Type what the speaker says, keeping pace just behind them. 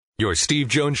Your Steve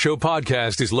Jones Show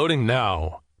podcast is loading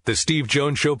now. The Steve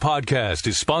Jones Show podcast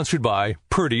is sponsored by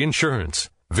Purdy Insurance.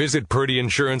 Visit Purdy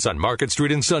Insurance on Market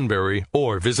Street in Sunbury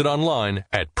or visit online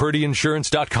at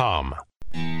purdyinsurance.com.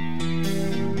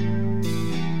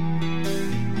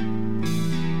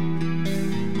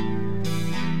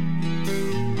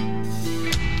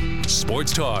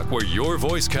 Sports talk where your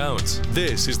voice counts.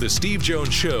 This is the Steve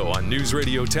Jones Show on News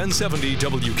Radio 1070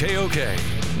 WKOK.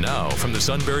 Now from the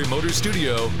Sunbury Motors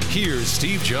Studio, here's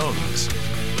Steve Jones.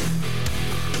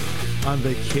 On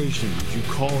vacation, did you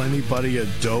call anybody a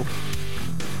dope?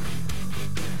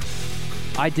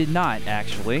 I did not,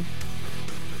 actually.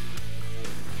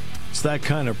 It's that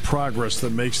kind of progress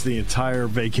that makes the entire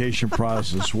vacation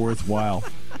process worthwhile.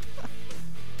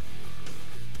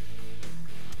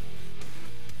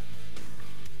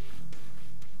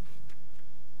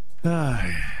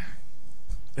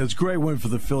 It's a great win for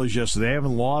the Phillies yesterday. They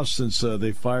haven't lost since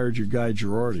they fired your guy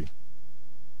Girardi.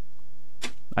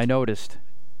 I noticed.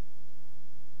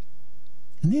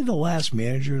 Isn't he the last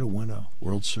manager to win a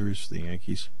World Series for the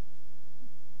Yankees?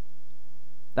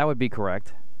 That would be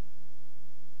correct.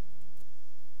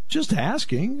 Just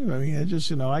asking. I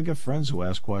mean, I got friends who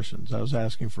ask questions. I was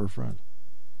asking for a friend.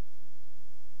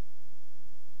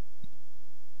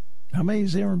 How many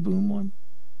has Aaron Boone won?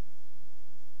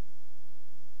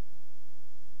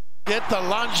 Get the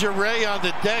lingerie on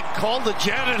the deck. Call the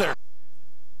janitor.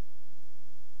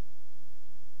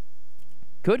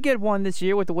 Could get one this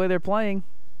year with the way they're playing.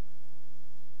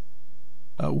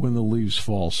 When the leaves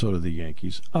fall, so do the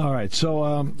Yankees. All right,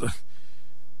 so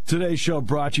today's show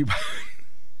brought to you by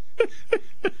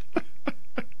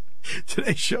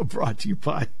today's show brought to you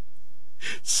by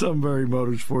Sunbury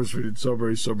Motorsports in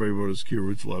Sunbury Motors, Q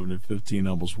Routes 11 and 15,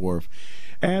 Humbles Wharf.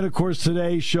 And, of course,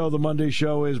 today's show, the Monday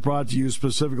show, is brought to you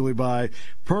specifically by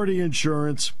Purdy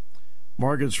Insurance.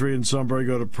 Market Street in Sunbury.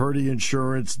 Go to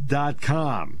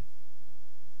purdyinsurance.com.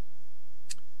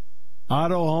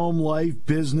 Auto, home, life,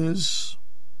 business,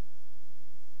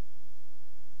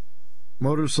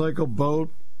 motorcycle,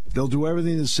 boat, they'll do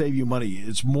everything to save you money.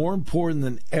 It's more important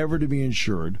than ever to be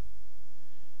insured.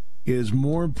 It is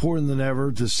more important than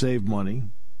ever to save money.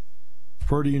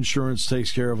 Purdy Insurance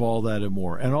takes care of all that and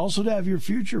more. And also to have your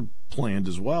future planned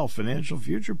as well, financial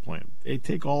future plan. They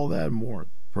take all that and more.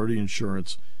 Purdy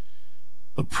Insurance.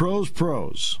 The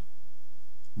pros.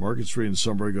 Market Street in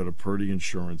Sunbury, go to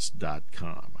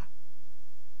purdyinsurance.com.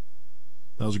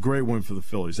 That was a great win for the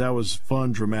Phillies. That was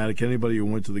fun, dramatic. Anybody who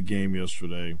went to the game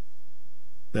yesterday,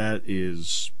 that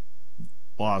is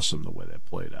awesome the way that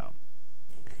played out.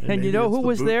 And you know who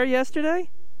was there yesterday?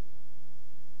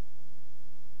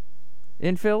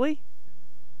 In Philly?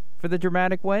 For the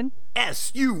dramatic win?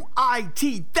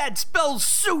 S-U-I-T. That spells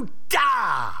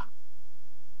Suta!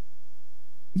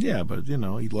 Yeah, but,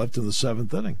 he left in the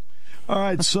seventh inning. All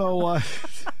right, so...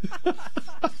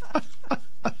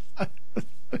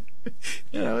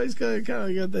 he's kind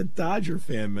of got that Dodger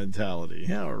fan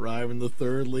mentality. Arriving the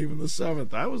third, leaving the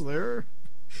seventh. I was there.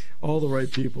 All the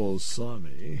right people saw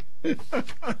me.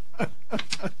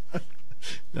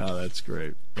 No, that's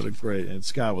great. And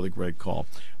Scott with a great call.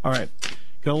 All right,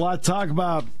 got a lot to talk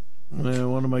about.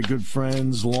 One of my good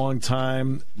friends, long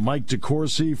time, Mike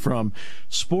DeCourcy from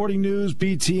Sporting News,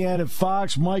 BTN, and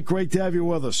Fox. Mike, great to have you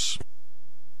with us.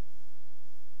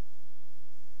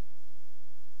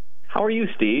 How are you,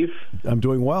 Steve? I'm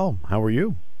doing well. How are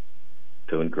you?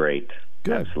 Doing great.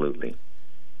 Good. Absolutely.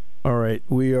 All right.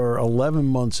 We are 11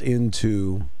 months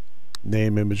into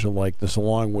name, image, and likeness,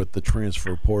 along with the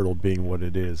transfer portal being what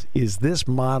it is. Is this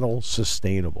model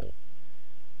sustainable?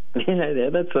 Yeah,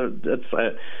 that's a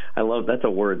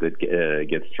word that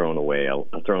gets thrown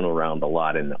around a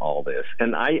lot in all this.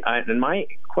 And and my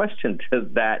question to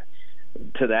that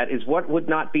is, what would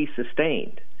not be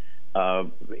sustained? Does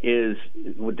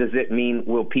it mean,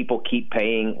 will people keep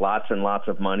paying lots and lots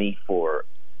of money for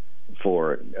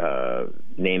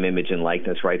name, image, and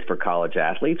likeness rights for college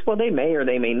athletes? Well, they may or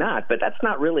they may not, but that's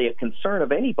not really a concern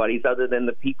of anybody's other than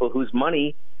the people whose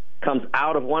money comes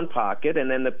out of one pocket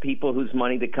and then the people whose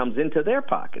money that comes into their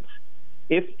pockets.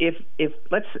 If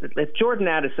Jordan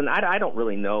Addison, I don't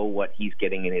really know what he's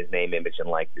getting in his name, image, and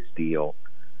likeness deal.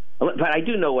 But I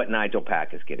do know what Nigel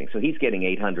Pack is getting. So he's getting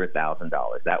 $800,000.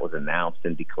 That was announced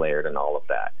and declared and all of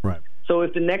that. Right. So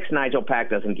if the next Nigel Pack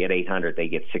doesn't get $800, they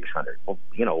get $600. Well,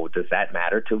 does that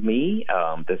matter to me?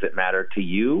 Does it matter to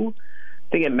you?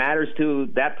 I think it matters to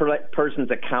that person's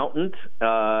accountant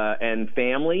and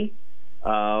family,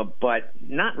 but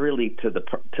not really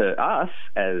to us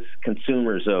as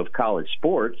consumers of college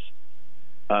sports.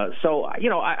 So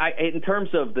in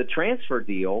terms of the transfer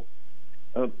deal,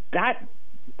 that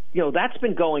that's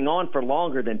been going on for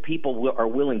longer than people are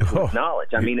willing to acknowledge.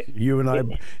 I mean, you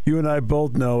and I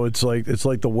both know it's like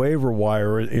the waiver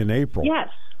wire in April. Yes,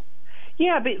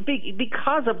 yeah,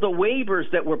 because of the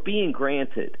waivers that were being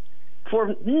granted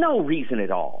for no reason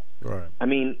at all. Right. I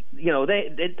mean,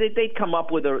 they'd come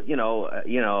up with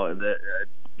the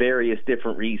various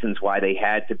different reasons why they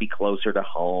had to be closer to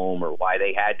home, or why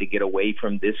they had to get away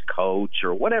from this coach,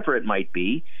 or whatever it might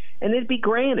be, and they'd be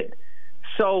granted.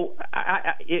 So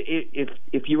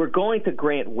if you were going to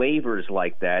grant waivers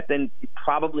like that, then it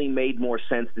probably made more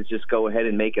sense to just go ahead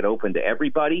and make it open to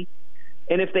everybody.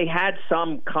 And if they had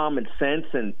some common sense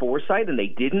and foresight and they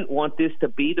didn't want this to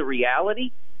be the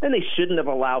reality, then they shouldn't have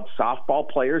allowed softball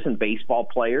players and baseball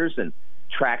players and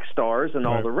track stars and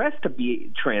all the rest to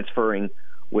be transferring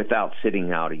without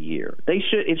sitting out a year.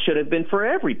 It should have been for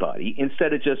everybody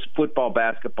instead of just football,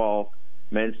 basketball,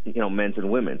 men's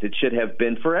and women's. It should have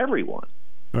been for everyone.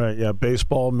 Right, yeah,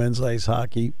 baseball, men's ice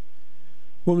hockey,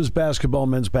 women's basketball,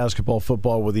 men's basketball,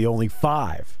 football were the only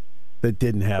 5 that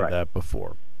didn't have that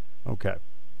before. Okay.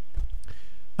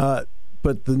 But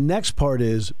the next part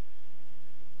is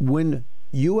when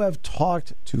you have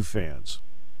talked to fans,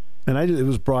 and it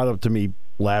was brought up to me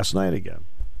last night again,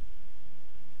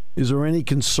 is there any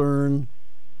concern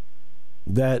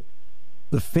that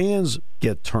the fans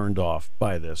get turned off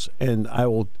by this? And I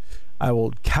will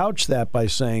couch that by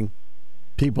saying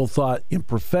people thought in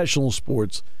professional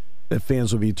sports that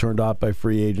fans would be turned off by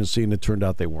free agency, and it turned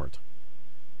out they weren't.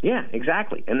 Yeah,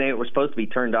 exactly. And they were supposed to be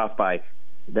turned off by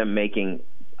them making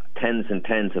tens and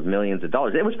tens of millions of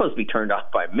dollars. It was supposed to be turned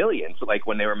off by millions, like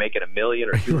when they were making $1 million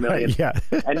or $2 million. Right,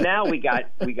 yeah. And now we got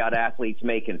athletes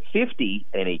making 50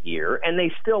 in a year, and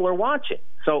they still are watching.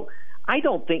 So I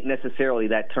don't think necessarily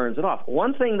that turns it off.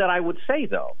 One thing that I would say,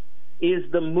 though,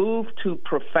 is the move to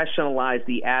professionalize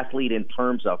the athlete in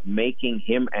terms of making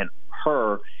him and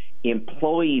her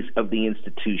employees of the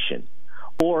institution,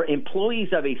 or employees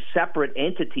of a separate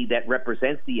entity that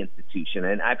represents the institution.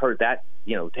 And I've heard that,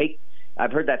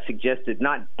 I've heard that suggested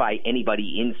not by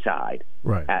anybody inside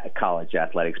at college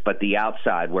athletics, but the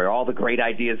outside, where all the great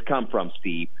ideas come from,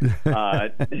 Steve.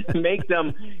 Make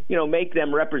them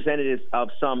representatives of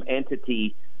some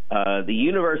entity, the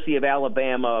University of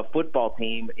Alabama football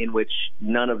team, in which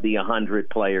none of the 100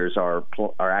 players are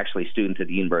actually students at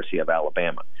the University of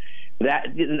Alabama. That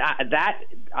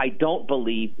I don't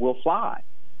believe will fly.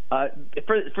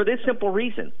 For this simple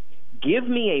reason, give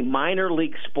me a minor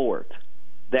league sport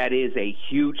that is a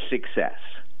huge success.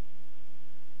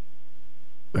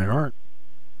 There aren't.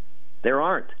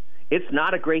 It's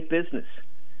not a great business.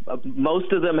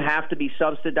 Most of them have to be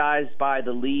subsidized by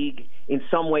the league in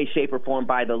some way, shape, or form,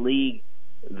 by the league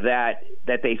that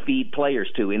they feed players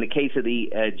to. In the case of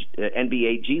the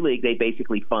NBA G League, they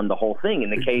basically fund the whole thing.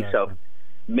 In the case of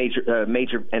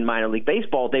major and minor league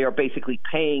baseball, they are basically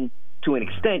paying, to an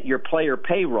extent, your player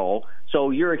payroll. So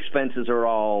your expenses are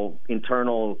all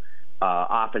internal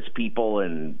office people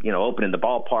and, opening the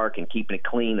ballpark and keeping it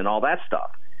clean and all that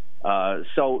stuff.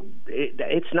 So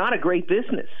it's not a great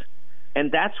business.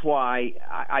 And that's why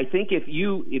I think if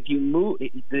you move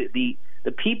the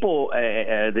people,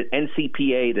 the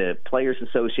NCPA, the Players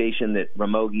Association that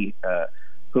Ramogi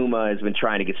Huma has been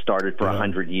trying to get started for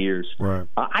 100 years. Right.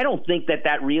 I don't think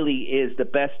that really is the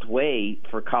best way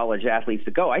for college athletes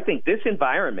to go. I think this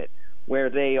environment where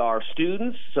they are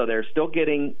students, so they're still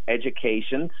getting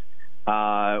education,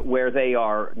 where they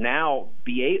are now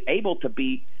able to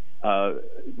be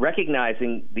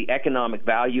recognizing the economic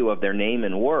value of their name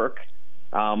and work.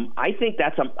 I think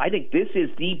this is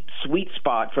the sweet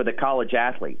spot for the college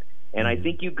athlete. And I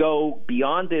think you go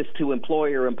beyond this to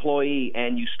employer-employee,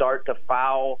 and you start to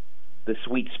foul the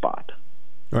sweet spot.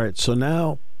 All right, so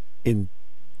now in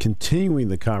continuing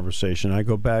the conversation, I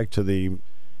go back to the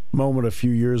moment a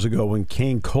few years ago when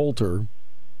Kane Coulter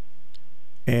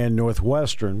and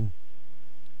Northwestern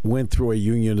went through a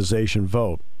unionization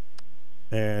vote,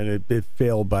 and it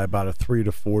failed by about a 3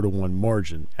 to 4 to 1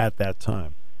 margin at that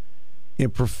time.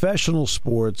 In professional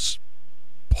sports,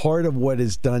 part of what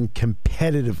is done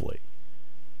competitively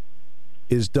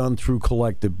is done through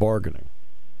collective bargaining.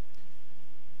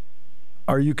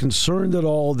 Are you concerned at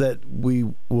all that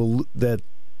we'll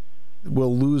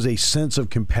lose a sense of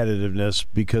competitiveness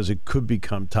because it could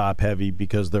become top heavy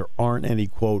because there aren't any,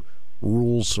 quote,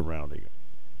 rules surrounding it?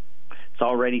 It's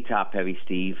already top heavy,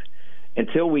 Steve.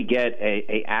 Until we get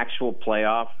a actual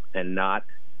playoff and not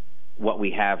what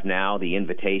we have now, the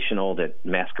invitational that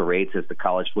masquerades as the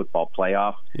college football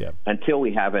playoff, until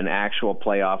we have an actual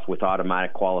playoff with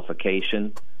automatic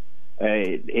qualification,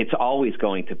 it's always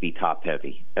going to be top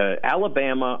heavy.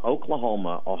 Alabama,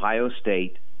 Oklahoma, Ohio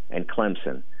State, and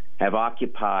Clemson have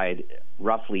occupied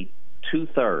roughly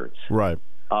 2/3 right.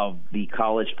 of the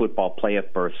college football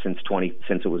playoff berth since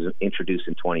it was introduced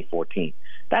in 2014.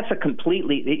 That's a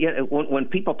completely when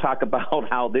people talk about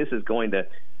how this is going to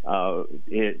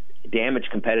damage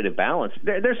competitive balance.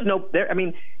 I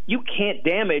mean, you can't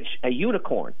damage a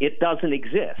unicorn. It doesn't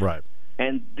exist. Right.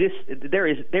 And there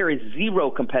is zero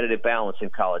competitive balance in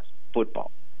college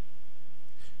football.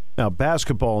 Now,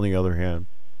 basketball, on the other hand,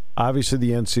 obviously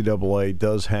the NCAA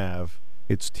does have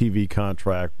its TV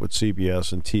contract with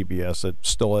CBS and TBS that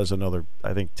still has another,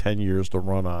 I think, 10 years to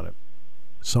run on it,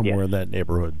 somewhere in that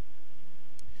neighborhood.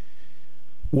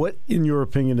 What, in your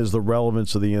opinion, is the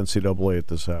relevance of the NCAA at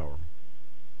this hour?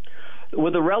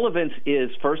 Well, the relevance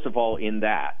is, first of all, in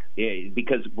that,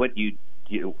 because what you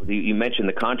mentioned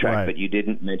the contract, right. but you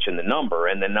didn't mention the number,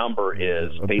 and the number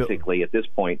is basically at this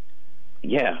point,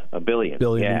 $1 billion.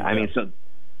 I mean,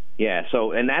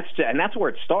 and that's where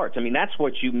it starts. I mean, that's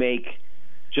what you make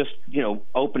just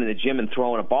opening the gym and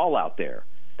throwing a ball out there.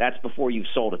 That's before you've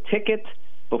sold a ticket,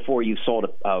 before you've sold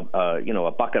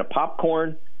a bucket of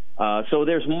popcorn. So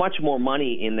there's much more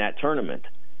money in that tournament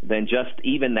than just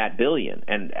even that $1 billion.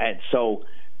 And so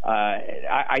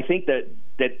I think that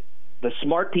the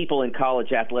smart people in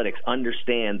college athletics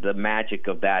understand the magic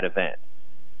of that event.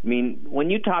 I mean,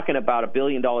 when you're talking about $1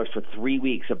 billion for 3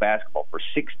 weeks of basketball for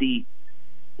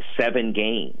 67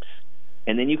 games,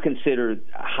 and then you consider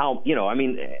how,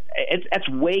 that's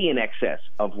way in excess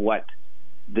of what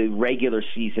the regular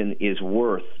season is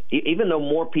worth. Even though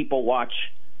more people watch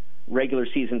regular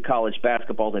season college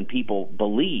basketball than people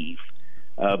believe,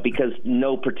 because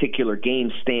no particular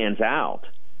game stands out.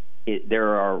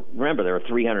 There are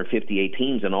 358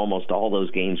 teams, and almost all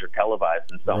those games are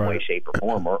televised in some way, shape, or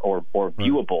form, or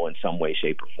viewable in some way,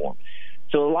 shape, or form.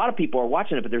 So a lot of people are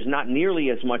watching it, but there's not nearly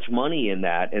as much money in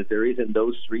that as there is in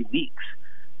those 3 weeks.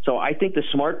 So I think the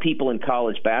smart people in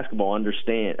college basketball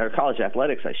understand, or college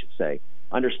athletics, I should say,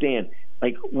 understand.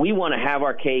 Like, we want to have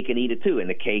our cake and eat it too, and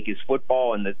the cake is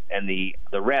football, and the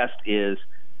rest is,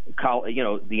 the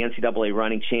NCAA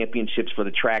running championships for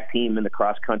the track team and the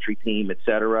cross country team, et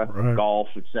cetera, golf,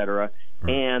 et cetera,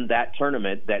 and that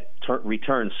tournament that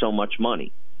returns so much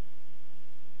money.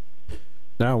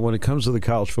 Now, when it comes to the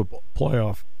college football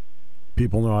playoff,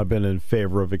 people know I've been in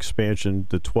favor of expansion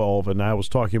to 12, and I was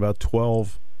talking about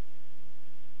 12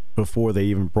 before they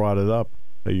even brought it up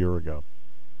a year ago.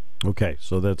 Okay,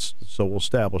 so we'll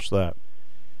establish that.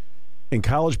 In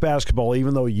college basketball,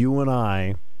 even though you and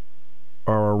I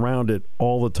are around it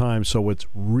all the time, so it's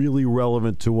really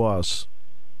relevant to us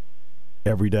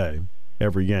every day,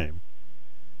 every game,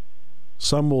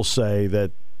 some will say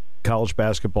that college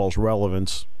basketball's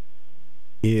relevance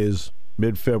is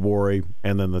mid-February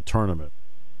and then the tournament.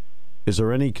 Is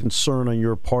there any concern on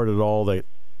your part at all that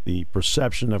the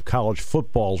perception of college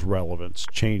football's relevance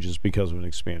changes because of an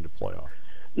expanded playoff?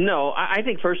 No, I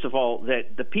think, first of all,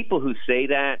 that the people who say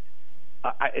that,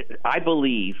 I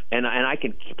believe, and I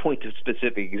can point to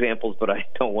specific examples, but I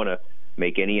don't want to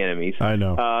make any enemies. I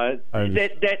know.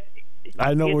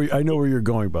 I know where you're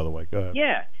going, by the way. Go ahead.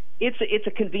 Yeah. It's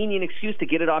a convenient excuse to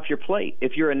get it off your plate.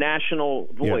 If you're a national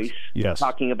voice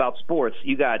talking about sports,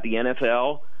 you got the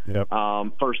NFL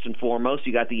first and foremost.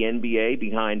 You got the NBA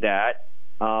behind that.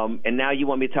 And now you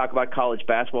want me to talk about college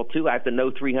basketball too? I have to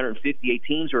know 358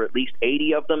 teams or at least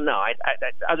 80 of them? No,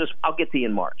 I'll get to you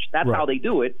in March. That's how they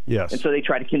do it. Yes. And so they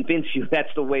try to convince you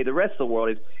that's the way the rest of the world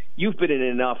is. You've been in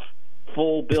enough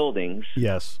full buildings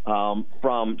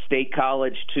from State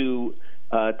College to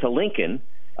Lincoln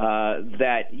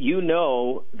that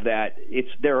that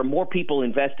there are more people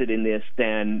invested in this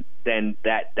than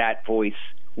that voice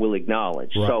will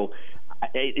acknowledge. Right. So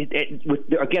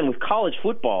with college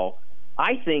football,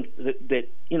 I think that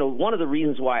one of the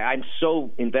reasons why I'm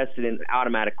so invested in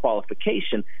automatic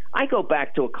qualification, I go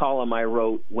back to a column I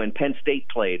wrote when Penn State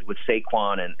played with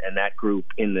Saquon and that group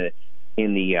in the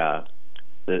I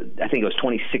think it was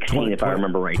 2016 if I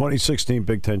remember right. 2016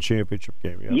 Big Ten championship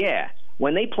game. Yeah.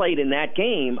 When they played in that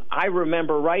game, I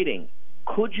remember writing,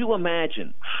 could you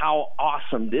imagine how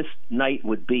awesome this night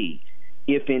would be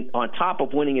if on top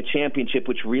of winning a championship,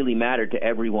 which really mattered to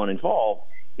everyone involved,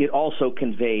 it also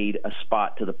conveyed a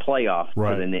spot to the playoff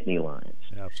for the Nittany Lions.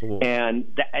 Absolutely. And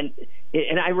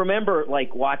I remember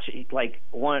watching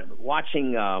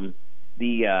I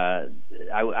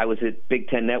was at Big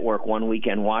Ten Network one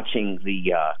weekend watching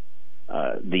the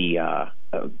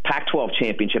Pac-12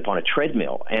 championship on a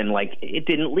treadmill, and it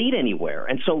didn't lead anywhere.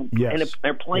 And so and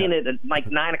they're playing it at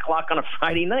 9 o'clock on a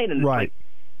Friday night, and but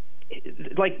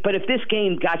if this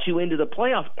game got you into the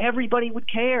playoff, everybody would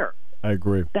care. I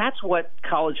agree. That's what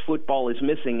college football is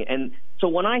missing. And So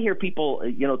when I hear people,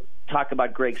 talk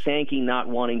about Greg Sankey not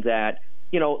wanting that,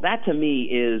 that to me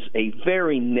is a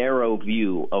very narrow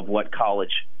view of what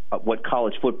college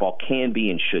football can be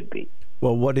and should be.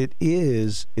 Well, what it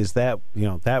is that,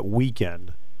 that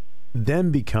weekend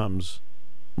then becomes,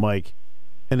 Mike,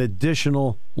 an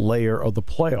additional layer of the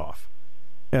playoff.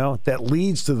 That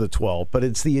leads to the 12, but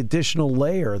it's the additional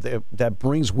layer that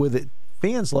brings with it.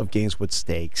 Fans love games with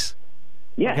stakes.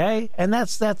 Yeah. Okay? And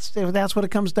that's what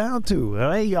it comes down to.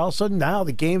 Right? All of a sudden now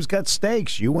the game's got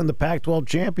stakes. You win the Pac-12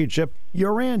 championship,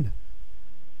 you're in.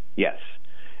 Yes.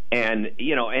 And as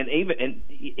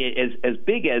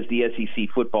big as the SEC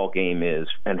football game is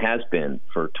and has been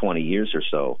for 20 years or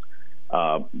so,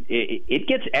 it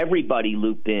gets everybody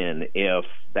looped in if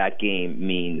that game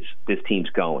means this team's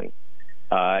going.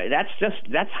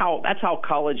 That's how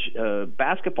college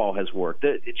basketball has worked.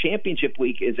 The championship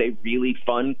week is a really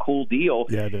fun, cool deal,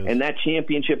 yeah, it is. And that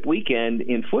championship weekend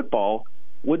in football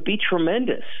would be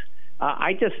tremendous.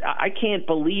 I can't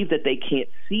believe that they can't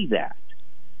see that.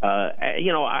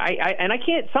 I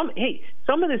can't.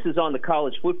 Some of this is on the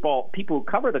college football people who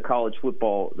cover the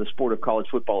sport of college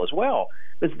football as well,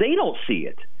 because they don't see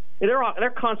it. They're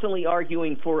constantly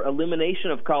arguing for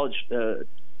elimination of college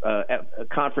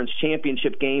conference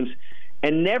championship games,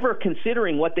 and never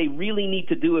considering what they really need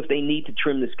to do if they need to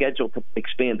trim the schedule to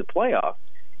expand the playoff.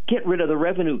 Get rid of the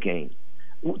revenue game.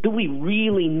 Do we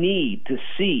really need to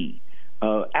see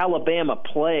Alabama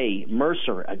play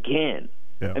Mercer again?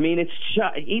 Yeah. I mean, it's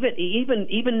just,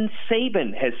 even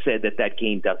Saban has said that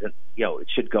game doesn't, it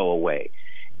should go away.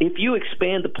 If you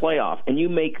expand the playoff and you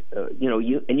make,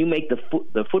 you make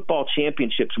the football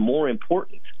championships more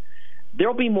important,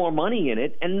 there'll be more money in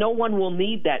it, and no one will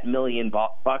need that $1 million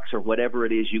or whatever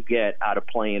it is you get out of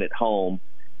playing at home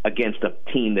against a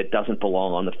team that doesn't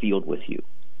belong on the field with you.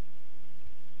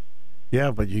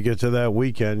 Yeah, but you get to that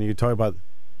weekend, you talk about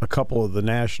a couple of the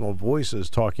national voices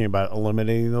talking about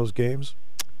eliminating those games.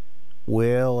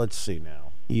 Well, let's see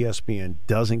now. ESPN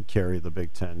doesn't carry the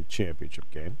Big Ten championship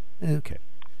game. Okay.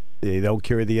 They don't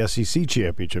carry the SEC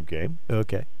championship game.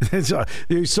 Okay. So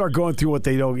you start going through what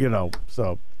they don't,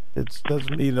 so it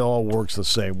doesn't mean it all works the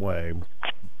same way,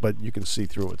 but you can see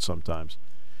through it sometimes.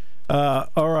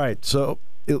 All right. So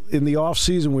in the off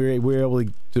season, we were able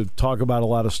to talk about a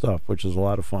lot of stuff, which is a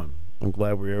lot of fun. I'm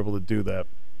glad we were able to do that.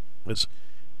 It's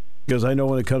because I know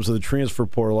when it comes to the transfer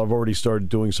portal, I've already started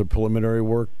doing some preliminary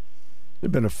work.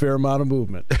 There's been a fair amount of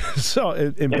movement. So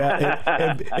in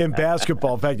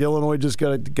basketball, in fact, Illinois just got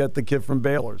to get the kid from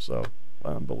Baylor. So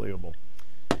unbelievable.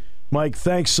 Mike,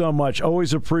 thanks so much.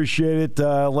 Always appreciate it.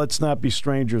 Let's not be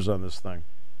strangers on this thing.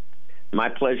 My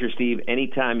pleasure, Steve.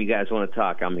 Anytime you guys want to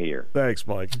talk, I'm here. Thanks,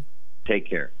 Mike. Take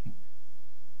care.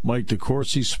 Mike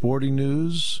DeCourcy, Sporting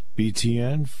News,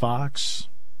 BTN, Fox,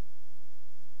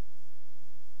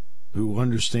 who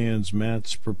understands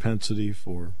Matt's propensity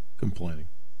for complaining.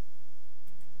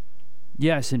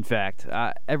 Yes, in fact.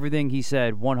 Everything he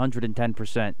said,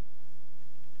 110%.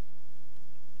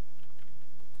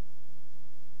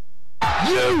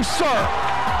 You, sir,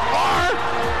 are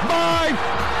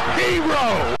my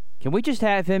hero. Can we just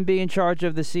have him be in charge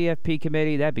of the CFP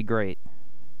committee? That'd be great.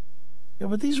 Yeah,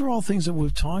 but these are all things that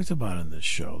we've talked about in this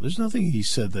show. There's nothing he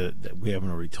said that we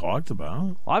haven't already talked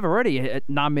about. Well, I've already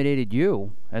nominated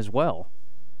you as well.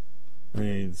 I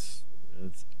mean, it's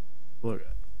look.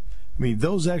 I mean,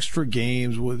 those extra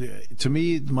games. To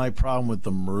me, my problem with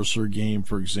the Mercer game,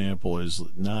 for example, is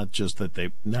not just that they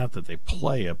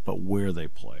play it, but where they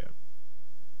play it.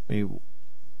 I mean,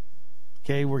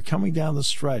 okay, we're coming down the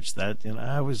stretch. That's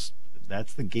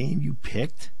the game you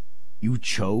picked. You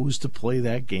chose to play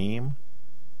that game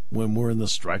when we're in the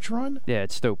stretch run. Yeah,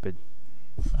 it's stupid.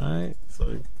 All right,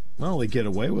 so well, they get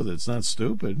away with it. It's not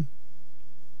stupid.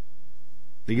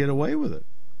 They get away with it.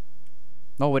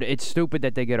 No, it's stupid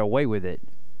that they get away with it.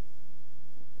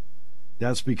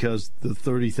 That's because the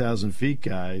 30,000 feet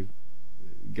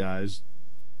guys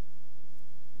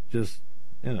just,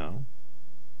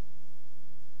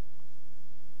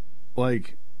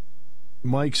 like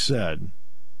Mike said,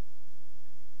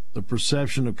 the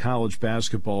perception of college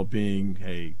basketball being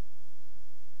a,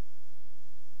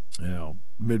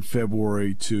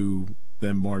 mid-February to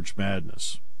then March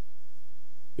Madness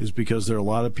is because there are a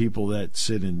lot of people that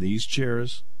sit in these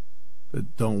chairs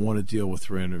that don't want to deal with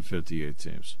 358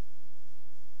 teams.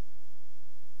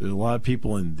 There's a lot of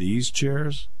people in these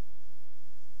chairs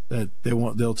that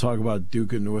they'll talk about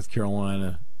Duke and North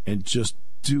Carolina and just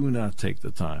do not take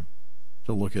the time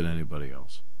to look at anybody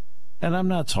else. And I'm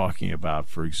not talking about,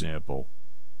 for example,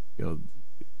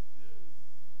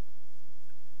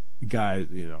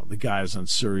 the guys on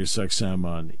Sirius XM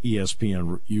on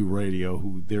ESPNU radio,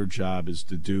 who their job is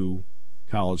to do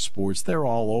college sports, they're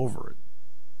all over it.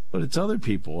 But it's other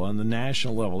people on the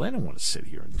national level. They don't want to sit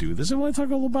here and do this. They want to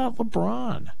talk all about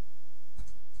LeBron.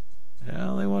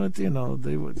 Yeah, they want to,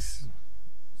 they would.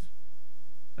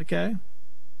 Okay.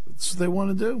 That's what they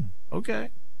want to do. Okay.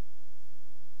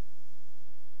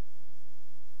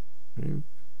 They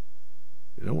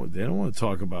don't want to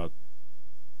talk about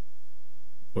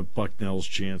what Bucknell's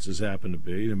chances happen to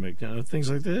be to make things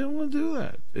like that. They don't want to do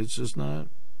that. It's just not,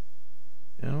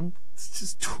 it's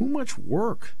just too much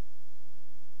work.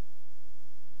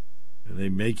 And they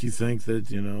make you think that,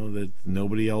 that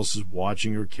nobody else is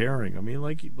watching or caring. I mean,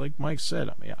 like Mike said,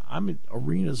 I'm in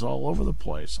arenas all over the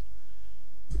place.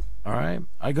 All right?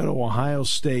 I go to Ohio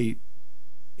State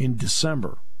in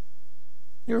December.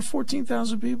 There are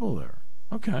 14,000 people there.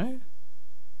 Okay.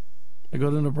 I go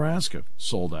to Nebraska,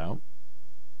 sold out.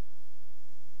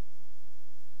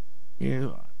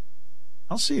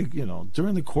 I'll see,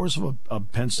 during the course of a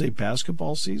Penn State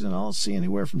basketball season, I'll see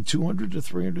anywhere from 200 to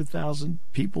 300,000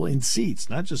 people in seats,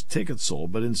 not just tickets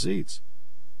sold, but in seats.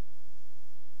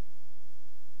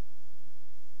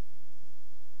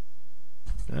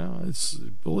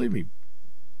 Believe me,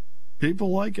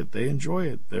 people like it. They enjoy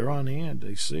it. They're on hand.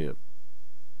 They see it.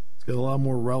 It's got a lot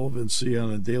more relevancy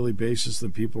on a daily basis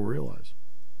than people realize.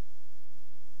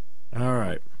 All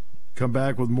right. Come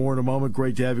back with more in a moment.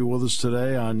 Great to have you with us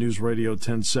today on News Radio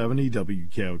 1070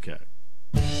 WKOK.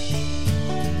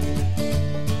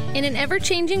 In an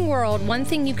ever-changing world, one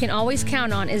thing you can always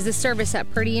count on is the service at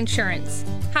Purdy Insurance.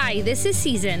 Hi, this is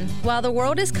Season. While the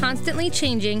world is constantly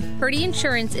changing, Purdy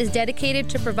Insurance is dedicated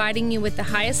to providing you with the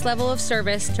highest level of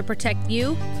service to protect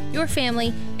you, your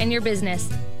family, and your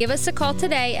business. Give us a call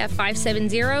today at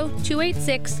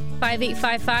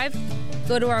 570-286-5855.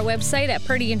 Go to our website at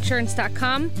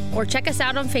purdyinsurance.com or check us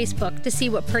out on Facebook to see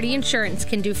what Purdy Insurance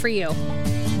can do for you.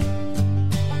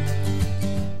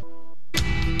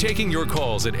 Taking your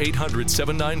calls at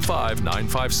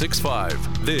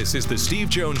 800-795-9565. This is The Steve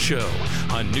Jones Show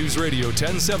on News Radio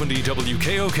 1070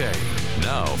 WKOK.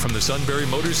 Now, from the Sunbury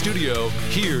Motors Studio,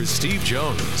 here's Steve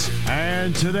Jones.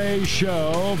 And today's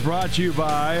show brought to you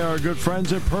by our good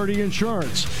friends at Purdy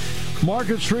Insurance.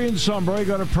 Market Street in Sunbury.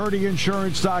 Go to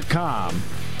purdyinsurance.com.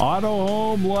 Auto,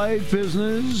 home, life,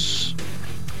 business,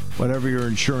 whatever your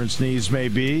insurance needs may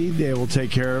be, they will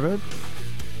take care of it.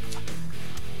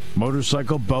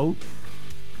 Motorcycle, boat.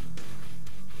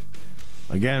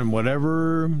 Again,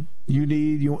 whatever you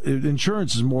need,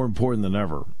 insurance is more important than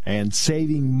ever. And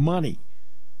saving money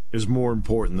is more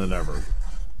important than ever.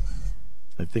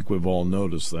 I think we've all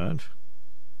noticed that.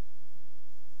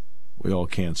 We all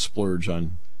can't splurge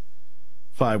on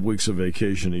 5 weeks of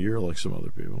vacation a year like some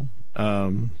other people.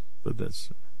 But that's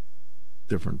a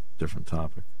different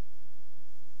topic.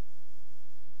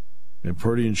 And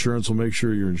Purdy Insurance will make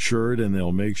sure you're insured, and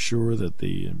they'll make sure that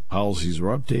the policies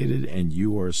are updated and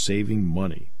you are saving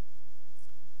money.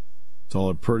 It's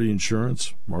all at Purdy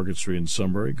Insurance, Market Street in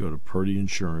Sunbury. Go to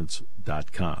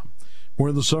purdyinsurance.com. We're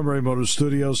in the Sunbury Motors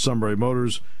Studio, Sunbury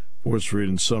Motors, 4th Street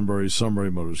in Sunbury, Sunbury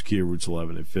Motors Kia, routes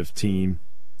 11 and 15.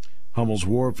 Hummel's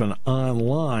Wharf, and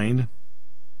online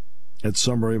at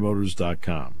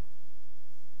sunburymotors.com.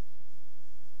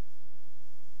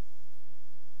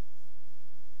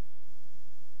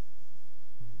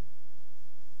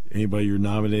 Anybody you're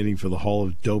nominating for the Hall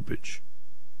of Dopage?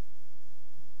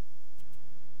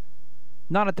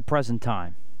 Not at the present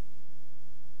time.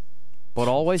 But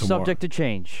always subject to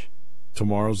change.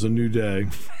 Tomorrow's a new day.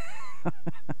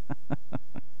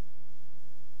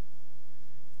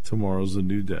 Tomorrow's a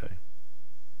new day.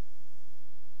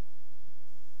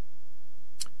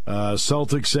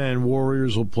 Celtics and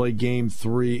Warriors will play Game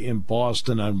 3 in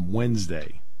Boston on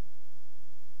Wednesday.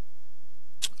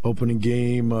 Opening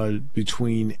game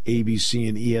between ABC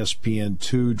and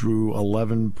ESPN2 drew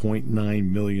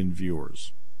 11.9 million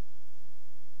viewers.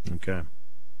 Okay.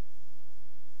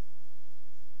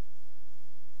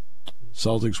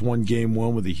 Celtics won Game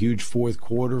 1 with a huge fourth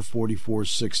quarter,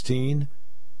 44-16.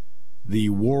 The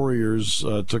Warriors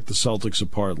took the Celtics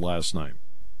apart last night.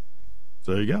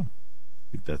 So there you go.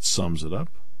 I think that sums it up.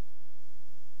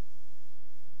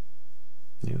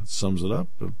 Yeah, it sums it up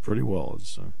pretty well.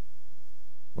 It's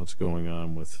what's going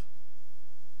on with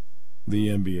the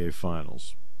NBA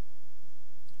Finals.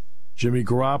 Jimmy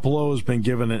Garoppolo has been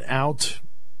given an out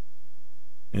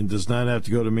and does not have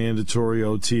to go to mandatory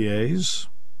OTAs.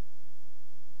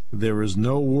 There is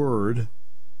no word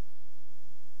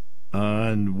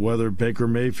on whether Baker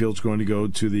Mayfield's going to go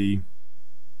to the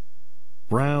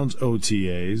Browns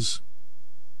OTAs.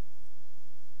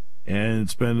 And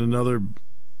it's been another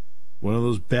One of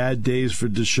those bad days for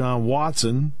Deshaun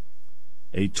Watson.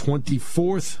 A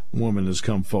 24th woman has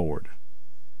come forward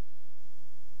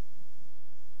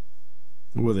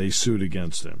with a suit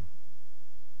against him.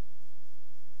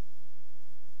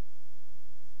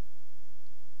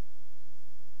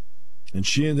 And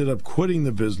she ended up quitting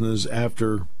the business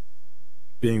after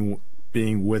being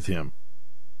with him.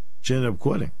 She ended up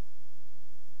quitting.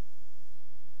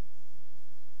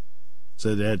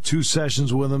 Said they had 2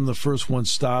 sessions with him. The first one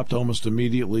stopped almost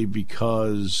immediately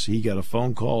because he got a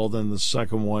phone call. Then the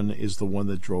second one is the one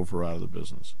that drove her out of the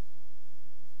business,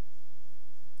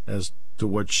 as to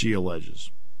what she alleges.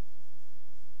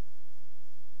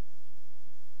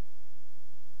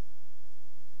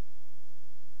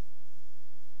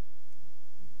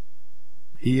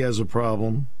 He has a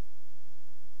problem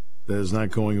that is not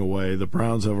going away. The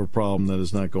Browns have a problem that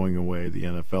is not going away. The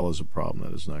NFL has a problem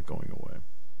that is not going away.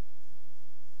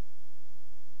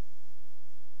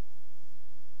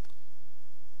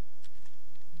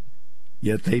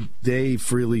 Yet they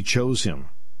freely chose him.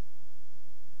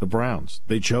 The Browns,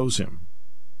 they chose him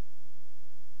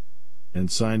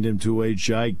and signed him to a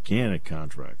gigantic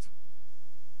contract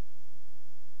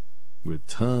with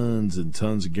tons and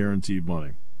tons of guaranteed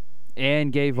money.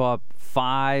 And gave up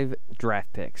 5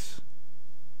 draft picks,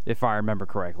 if I remember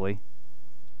correctly.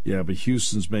 Yeah, but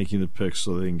Houston's making the picks,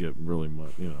 so they didn't get really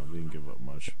much. They didn't give up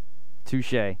much.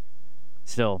 Touche.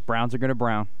 Still, Browns are going to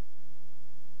Brown.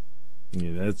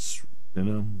 Yeah, that's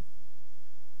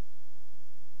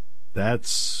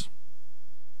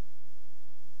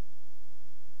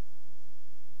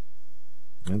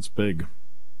big.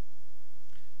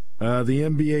 The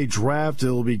NBA draft,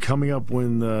 it'll be coming up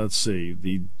when,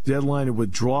 the deadline to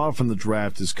withdraw from the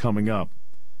draft is coming up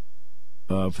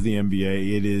for the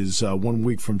NBA. It is 1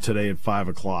 week from today at 5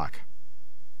 o'clock.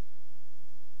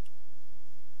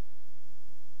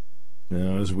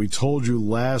 Now, as we told you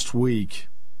last week,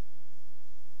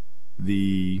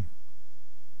 the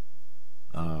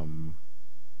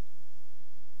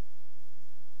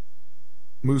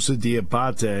Moussa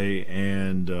Diabate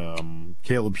and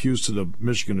Caleb Houston of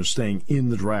Michigan are staying in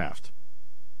the draft.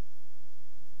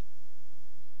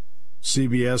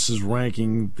 CBS is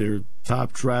ranking their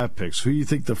top draft picks. Who do you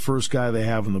think the first guy they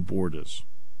have on the board is?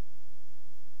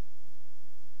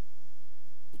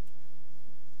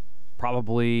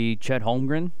 Probably Chet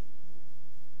Holmgren.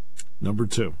 Number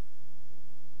 2.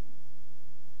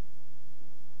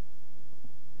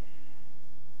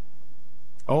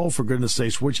 Oh, for goodness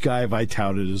sakes, which guy have I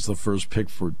touted as the first pick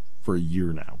for a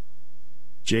year now?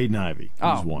 Jaden Ivey.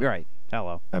 Oh, one. Right.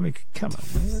 Hello. I mean, come on.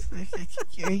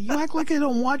 You act like I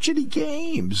don't watch any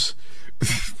games.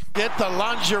 Get the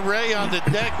lingerie on the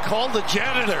deck. Call the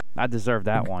janitor. I deserve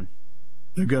that one.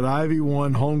 They've got Ivey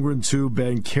 1, Holmgren 2,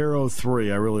 Banchero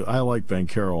 3. I like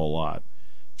Banchero a lot.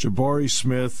 Jabari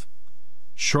Smith,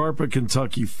 Sharp of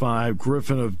Kentucky 5,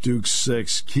 Griffin of Duke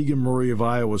 6, Keegan Murray of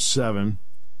Iowa 7,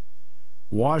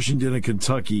 Washington of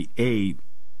Kentucky 8.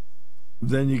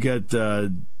 Then you got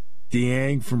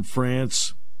Dieng from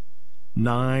France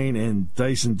 9, and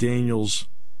Dyson Daniels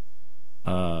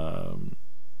at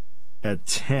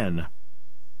 10.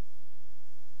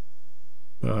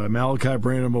 Malachi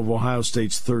Branham of Ohio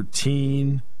State's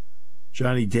 13.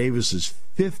 Johnny Davis is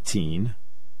 15.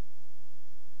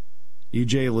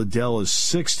 E.J. Liddell is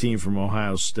 16 from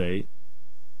Ohio State.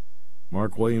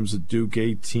 Mark Williams at Duke,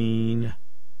 18.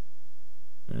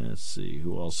 Let's see,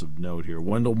 who else of note here?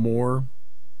 Wendell Moore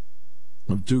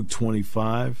of Duke,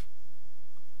 25.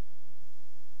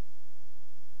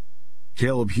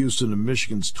 Caleb Houston of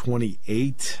Michigan's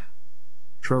 28.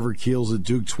 Trevor Keels at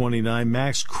Duke, 29.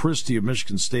 Max Christie of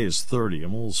Michigan State is 30.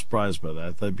 I'm a little surprised by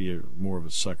that. That'd be more of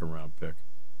a second-round pick.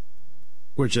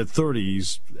 Which at 30,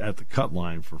 he's at the cut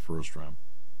line for first round.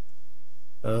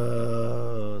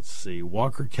 Let's see.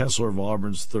 Walker Kessler of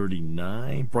Auburn's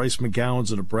 39. Bryce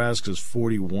McGowan's of Nebraska's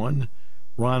 41.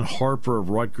 Ron Harper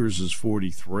of Rutgers is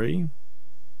 43.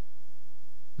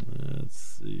 Let's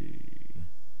see.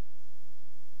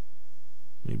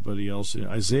 Anybody else?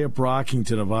 Isaiah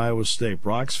Brockington of Iowa State.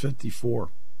 Brock's 54.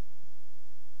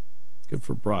 Good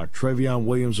for Brock. Trevion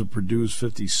Williams of Purdue is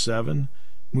 57.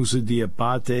 Moussa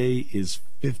Diabate is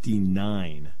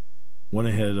 59. One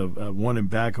in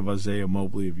back of Isaiah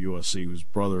Mobley of USC, whose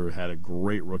brother had a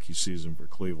great rookie season for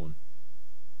Cleveland.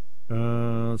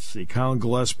 Let's see. Colin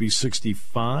Gillespie,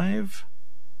 65.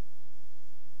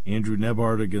 Andrew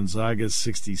Nebhard of Gonzaga,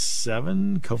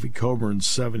 67. Kofi Coburn,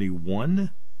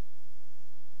 71.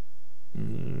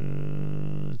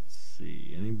 Let's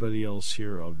see. Anybody else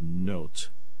here of note?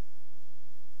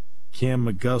 Cam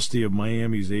McGusty of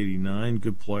Miami's 89.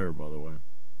 Good player, by the way.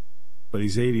 But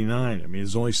he's 89. I mean,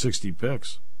 there's only 60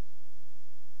 picks.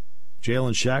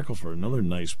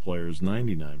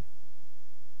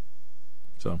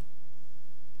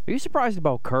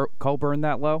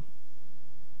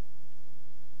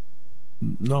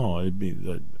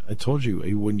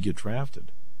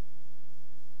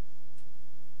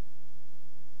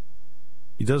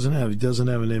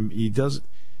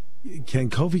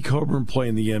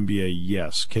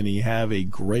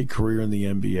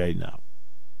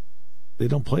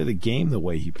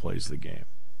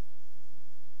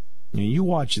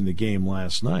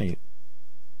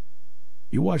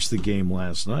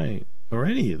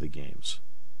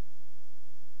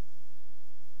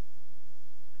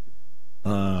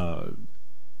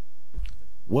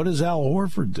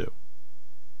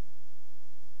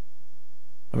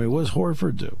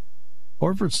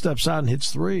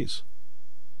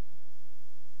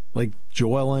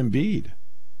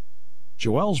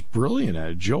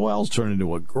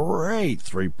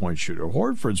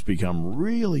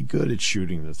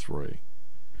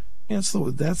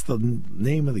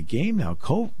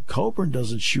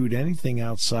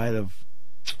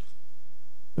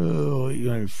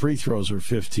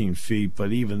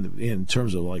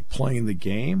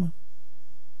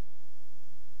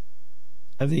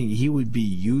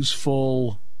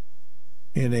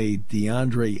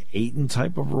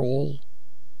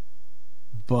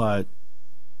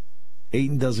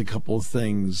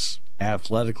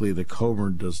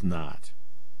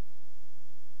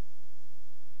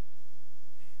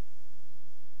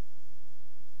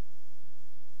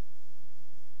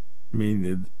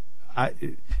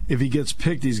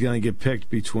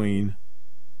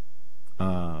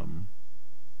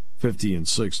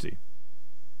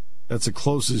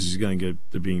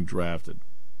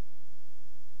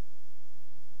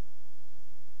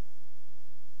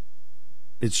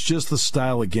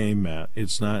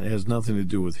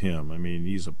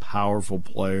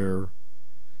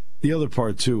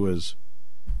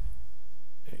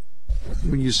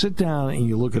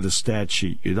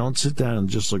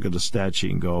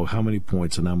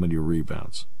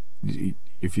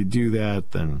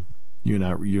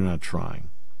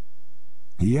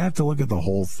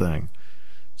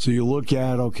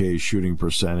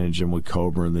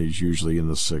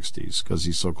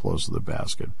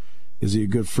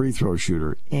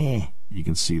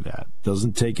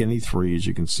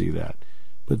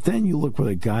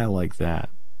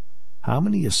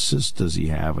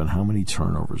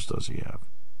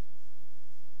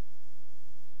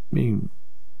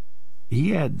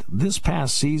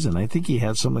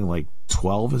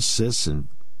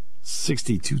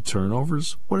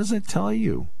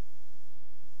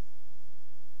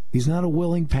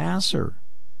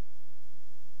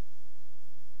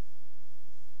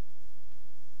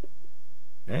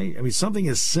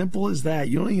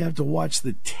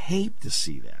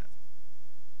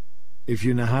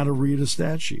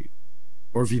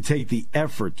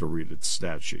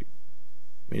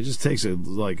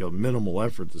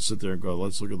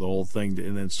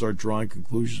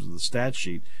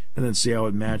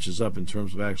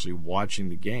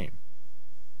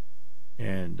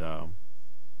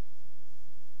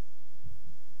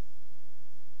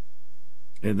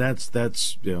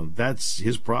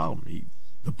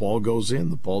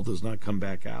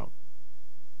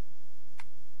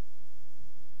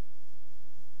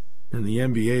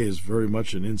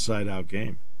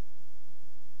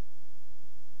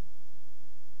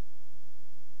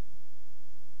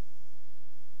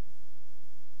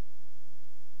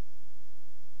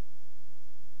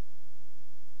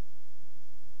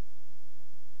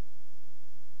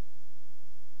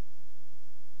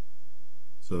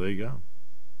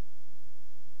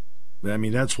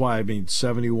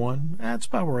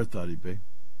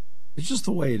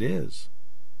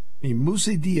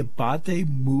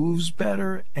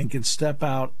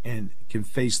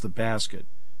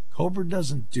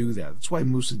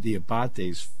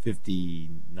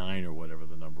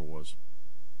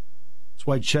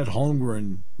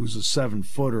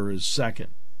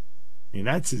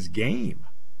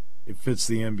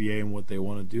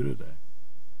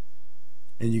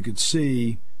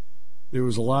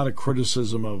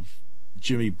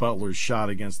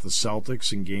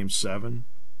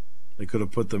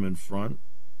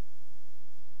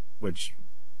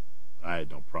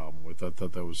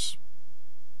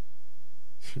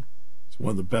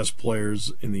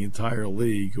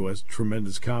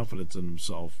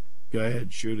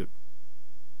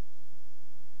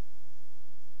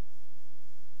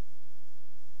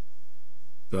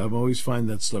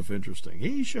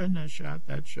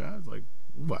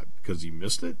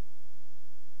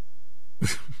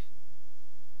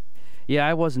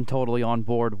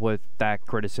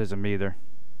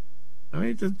 I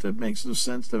mean, that makes no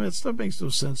sense to me. That stuff makes no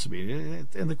sense to me.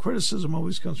 And the criticism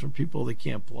always comes from people that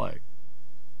can't play.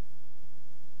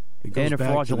 And a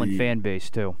fraudulent fan base,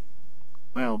 too.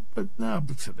 Well, but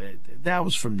that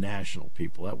was from national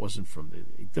people. That wasn't from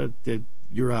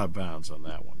you're out of bounds on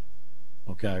that one.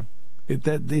 Okay?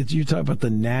 You talk about the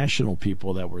national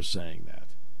people that were saying that.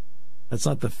 That's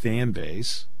not the fan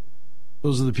base.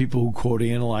 Those are the people who, quote,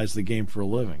 analyze the game for a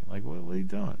living. Like, what are you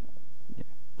doing? Yeah.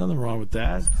 Nothing wrong with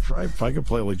that. If I could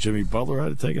play like Jimmy Butler, I'd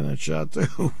have taken that shot,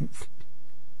 too.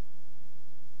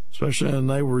 Especially on a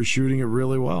night where he's shooting it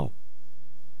really well.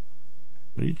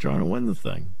 But he's trying to win the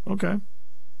thing. Okay.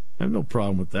 I have no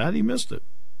problem with that. He missed it.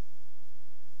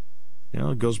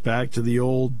 It goes back to the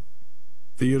old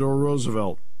Theodore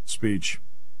Roosevelt speech.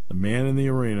 The man in the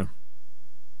arena.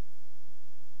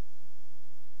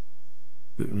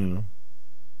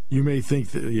 You may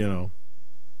think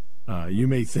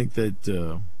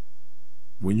that,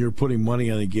 when you're putting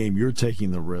money on a game, you're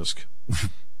taking the risk.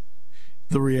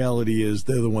 The reality is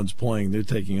they're the ones playing. They're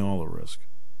taking all the risk.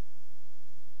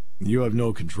 You have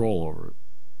no control over it.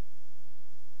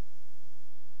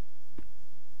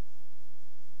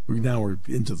 Now we're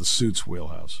into the Suits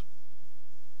wheelhouse.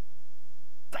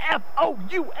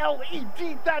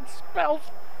 F-O-U-L-E-D, that spells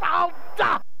fouled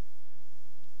up.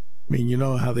 I mean, you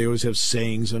know how they always have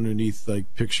sayings underneath,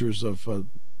 like, pictures of, right?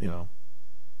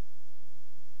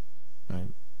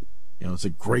 It's a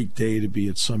great day to be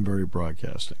at Sunbury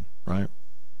Broadcasting, right?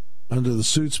 Under the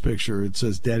Suits picture, it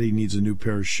says, Daddy needs a new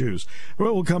pair of shoes.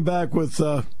 Well, we'll come back with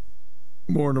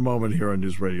more in a moment here on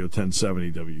News Radio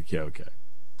 1070 WKOK.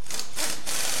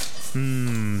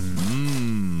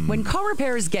 When car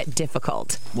repairs get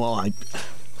difficult. Well, I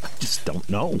just don't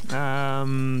know.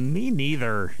 Me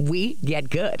neither. We get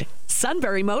good.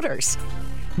 Sunbury Motors.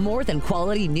 More than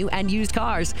quality new and used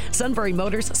cars, Sunbury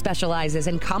Motors specializes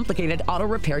in complicated auto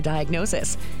repair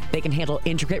diagnosis. They can handle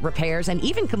intricate repairs and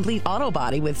even complete auto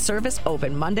body with service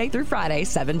open Monday through Friday,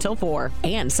 7 till 4.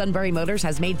 And Sunbury Motors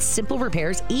has made simple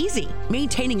repairs easy.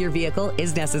 Maintaining your vehicle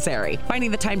is necessary.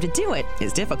 Finding the time to do it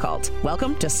is difficult.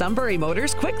 Welcome to Sunbury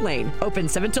Motors Quick Lane. Open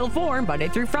 7 till 4, Monday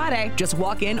through Friday. Just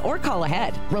walk in or call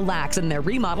ahead. Relax in their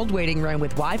remodeled waiting room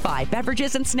with Wi-Fi,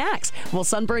 beverages, and snacks. While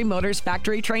Sunbury Motors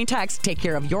factory trained techs take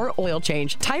care of your oil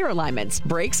change, tire alignments,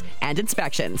 brakes, and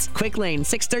inspections. Quick Lane,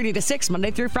 6:30 to 6, Monday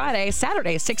through Friday,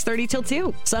 Saturday, 6:30 till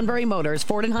 2. Sunbury Motors,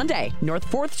 Ford and Hyundai, North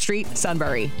 4th Street,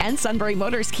 Sunbury. And Sunbury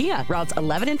Motors Kia, routes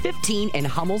 11 and 15 in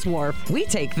Hummel's Wharf. We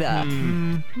take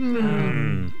the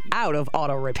out of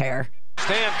auto repair.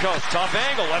 Stamkos, tough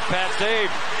angle, left pass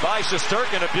saved by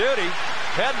Shesterkin, a beauty.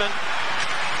 Hedman,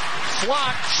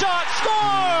 slot, shot,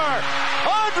 score!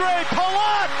 Andre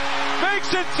Palat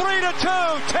makes it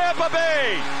 3-2, Tampa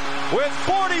Bay, with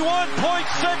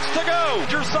 41.6 to go.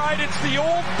 Your side, it's the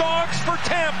old dogs for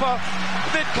Tampa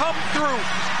that come through.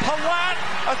 Palat,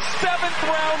 a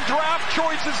 7th-round draft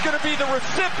choice, is going to be the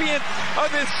recipient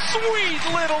of this sweet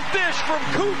little dish from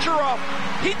Kucherov.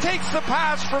 He takes the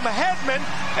pass from Hedman,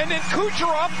 and then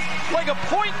Kucherov, like a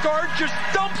point guard, just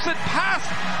dumps it past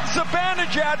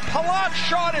Zibanejad. Palat's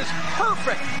shot is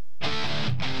perfect.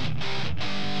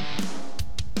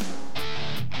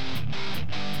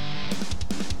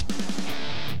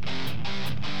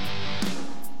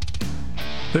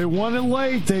 They won it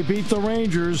late. They beat the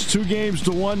Rangers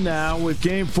 2-1 now, with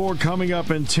Game 4 coming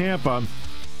up in Tampa.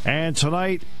 And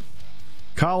tonight,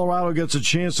 Colorado gets a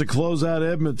chance to close out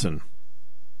Edmonton.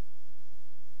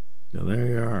 Now, there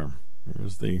you are.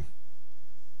 There's the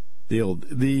deal.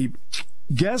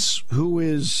 Guess who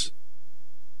is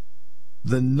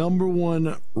the number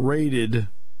one rated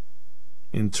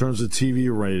in terms of TV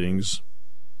ratings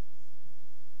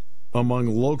among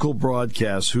local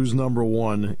broadcasts? Who's number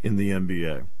one in the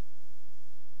NBA?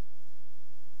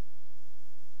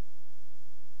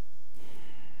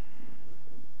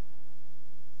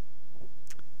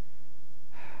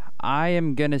 I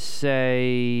am going to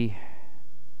say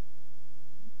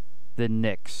the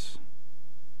Knicks.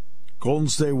 Golden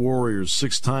State Warriors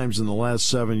 6 times in the last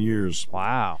 7 years.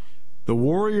 Wow. The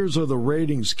Warriors are the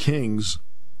ratings kings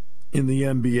in the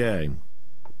NBA.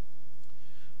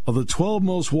 Of the 12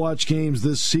 most watched games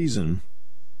this season,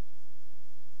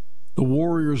 the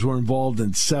Warriors were involved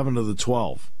in 7 of the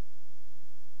 12.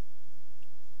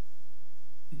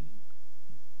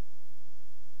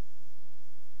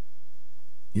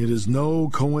 It is no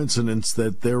coincidence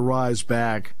that their rise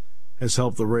back has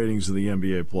helped the ratings of the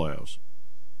NBA playoffs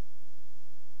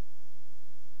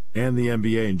and the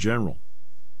NBA in general.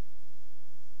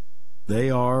 They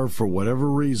are, for whatever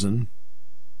reason,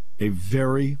 a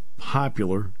very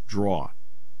popular draw.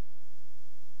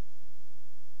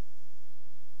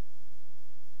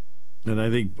 And I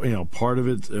think, part of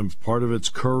it's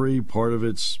Curry, part of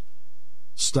it's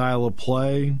style of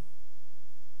play.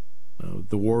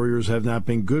 The Warriors have not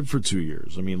been good for 2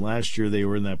 years. I mean, last year they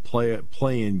were in that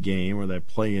play-in game or that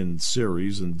play-in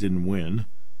series and didn't win.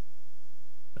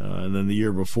 And then the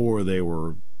year before they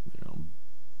were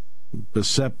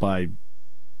beset by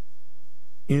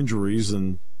injuries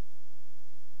and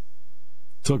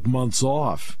took months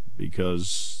off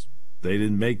because they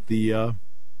didn't make the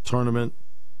tournament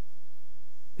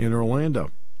in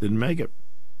Orlando. Didn't make it.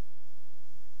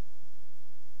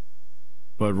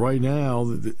 But right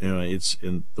now, it's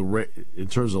in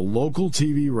terms of local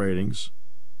TV ratings,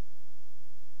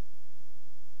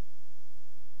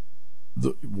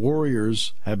 the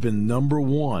Warriors have been number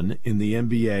one in the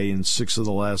NBA in 6 of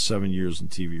the last 7 years in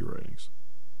TV ratings.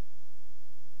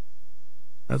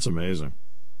 That's amazing.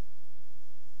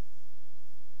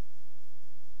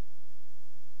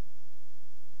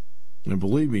 And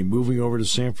believe me, moving over to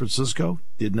San Francisco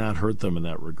did not hurt them in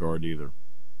that regard either.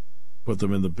 Put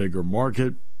them in the bigger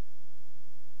market.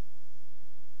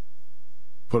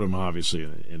 Put them, obviously,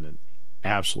 in an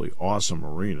absolutely awesome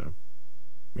arena.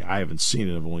 I mean, I haven't seen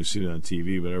it. I've only seen it on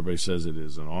TV, but everybody says it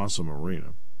is an awesome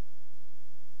arena.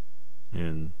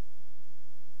 And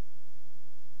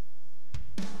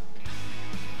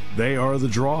they are the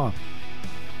draw.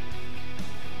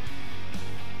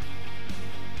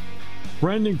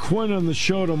 Brendan Quinn on the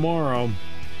show tomorrow.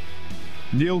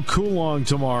 Neil Coulong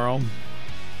tomorrow.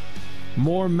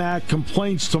 More Matt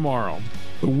complaints tomorrow.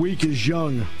 The week is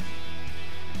young.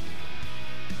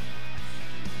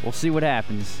 We'll see what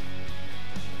happens.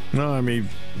 No, I mean,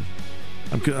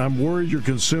 I'm worried you're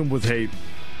consumed with hate.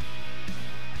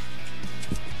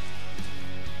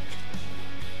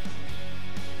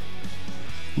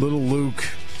 Little Luke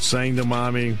saying to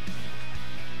Mommy,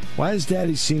 "Why does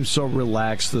Daddy seem so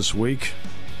relaxed this week?"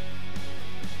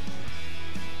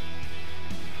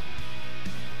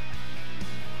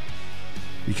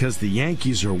 Because the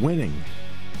Yankees are winning.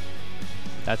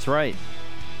 That's right.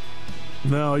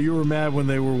 No, you were mad when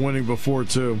they were winning before,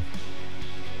 too.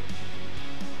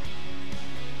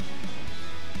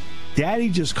 Daddy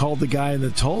just called the guy in the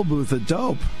toll booth a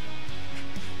dope.